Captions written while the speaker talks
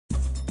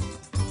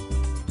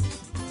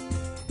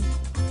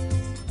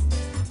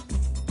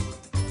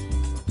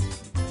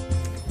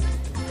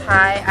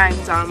Hi, I'm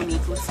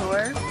Dominique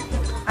Lesour.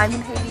 I'm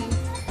in Haiti.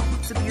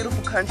 It's a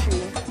beautiful country.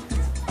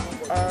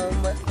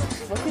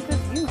 Look at the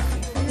view.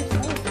 See for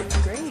yourself. It's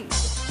great.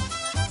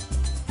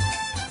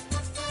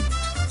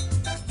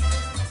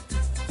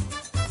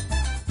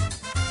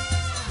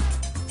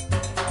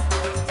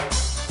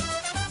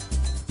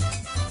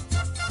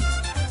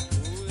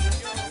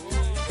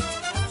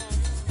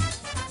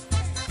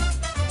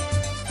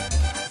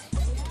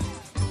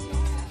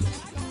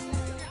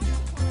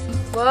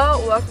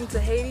 Well, welcome to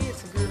Haiti.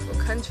 It's a beautiful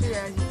country,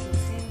 as you can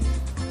see.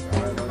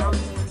 We're in the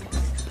mountains,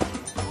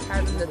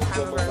 having the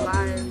time of our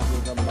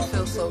lives. It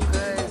feels so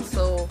good,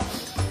 so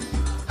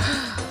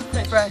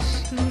fresh.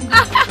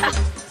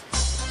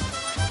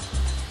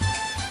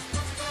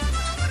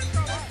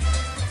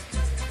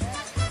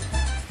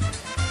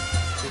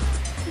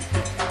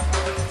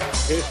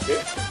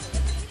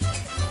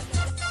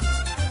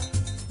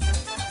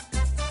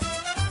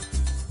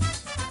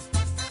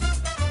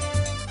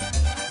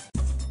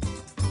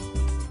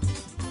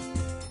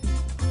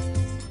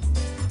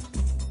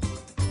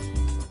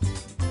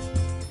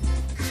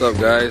 What's up,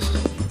 guys?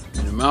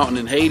 In the mountain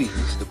in Haiti,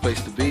 it's the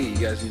place to be. You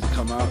guys need to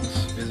come out and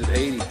visit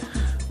Haiti.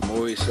 I'm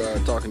always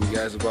talking to you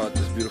guys about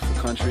this beautiful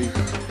country.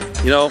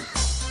 You know,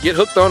 get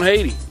hooked on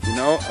Haiti. You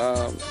know,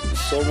 there's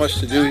so much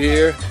to do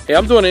here. Hey,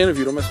 I'm doing an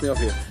interview. Don't mess me up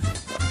here.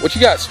 What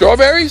you got?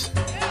 Strawberries?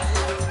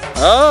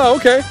 Oh,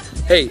 okay.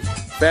 Hey,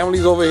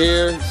 family's over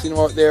here. See them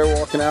out there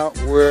walking out.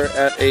 We're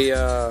at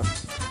a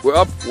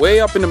we're way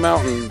up in the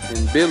mountain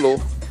in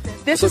Bilo.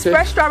 This is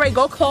fresh strawberry.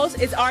 Go close.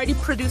 It's already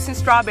producing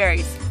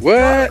strawberries.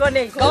 What?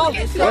 Go. How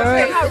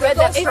red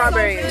that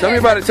strawberry is. Tell me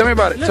about it. Tell me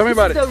about it. Tell me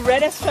about it. It's the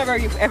reddest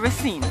strawberry you've ever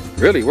seen.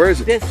 Really? Where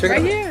is it? This Check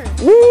right it out.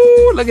 here.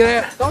 Woo! Look at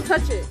that. Don't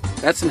touch it.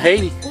 That's in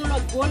Haiti. I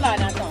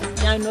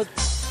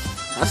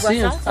see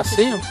him. I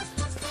see him.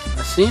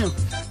 I see him.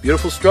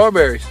 Beautiful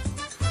strawberries.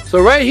 So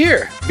right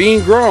here,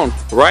 being grown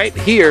right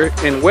here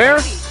in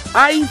where?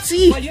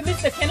 Haiti. Well, you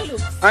missed the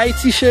cantaloupe.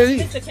 Haiti, chérie. You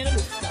missed the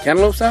cantaloupe.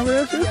 Cantaloupe sound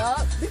there too? Yeah.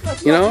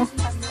 You know?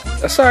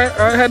 That's alright.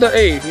 I had the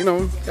A. You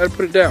know, gotta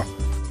put it down.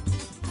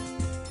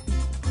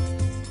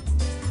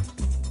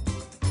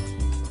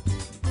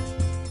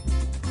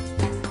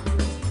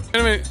 Wait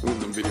a minute.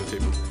 I'm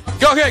videotaping.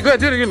 Go ahead,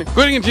 do it again.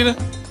 Go again, Gina.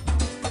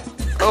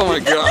 Oh my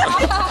god.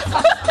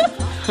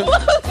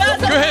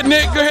 Go ahead,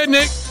 Nick. Go ahead,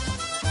 Nick.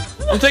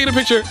 I'm taking a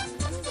picture.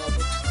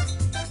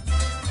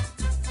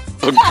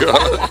 Oh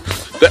god.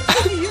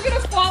 You're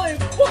gonna fall in.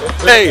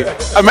 Hey,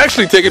 I'm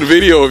actually taking a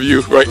video of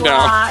you right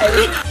now.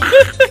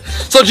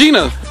 So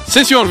Gina,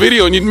 since you're on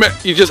video and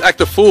you just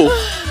act a fool,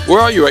 where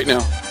are you right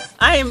now?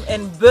 I am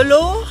in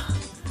Bilo,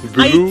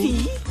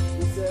 Haiti,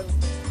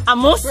 à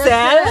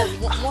Montserrat,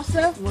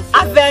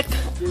 avec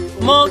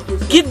mon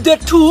guide de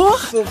tour,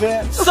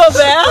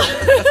 Sauveur.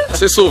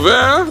 C'est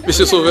Sauveur,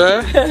 Monsieur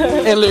Sauveur,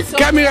 and le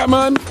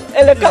cameraman.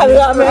 Et le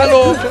caméraman.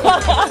 Hello.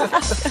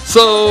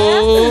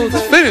 So,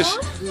 finish.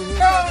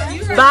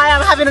 Bye,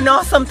 I'm having an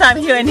awesome time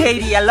here in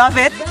Haiti. I love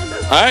it.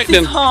 All right, It's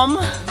then. home.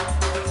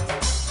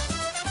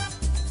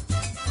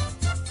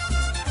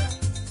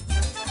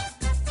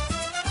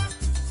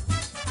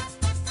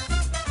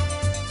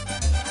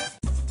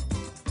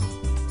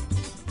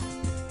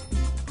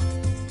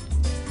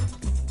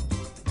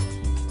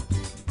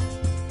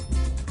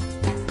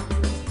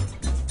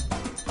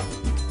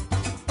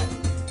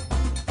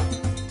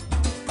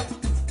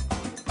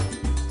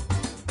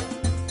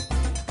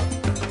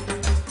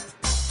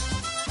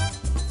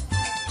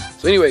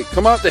 So anyway,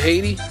 come out to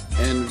Haiti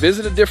and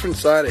visit a different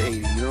side of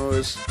Haiti. You know,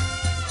 there's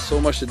so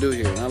much to do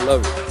here, and I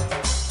love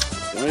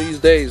it. One of these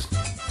days,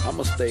 I'm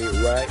gonna stay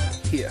right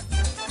here.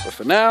 But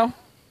for now,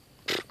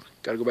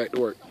 gotta go back to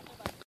work.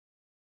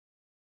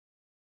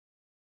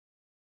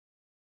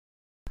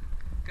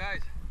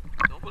 Guys,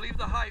 don't believe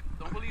the hype.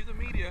 Don't believe the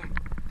media.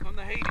 Come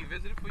to Haiti,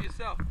 visit it for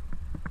yourself.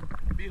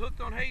 Be hooked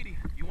on Haiti.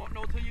 You won't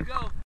know till you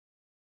go.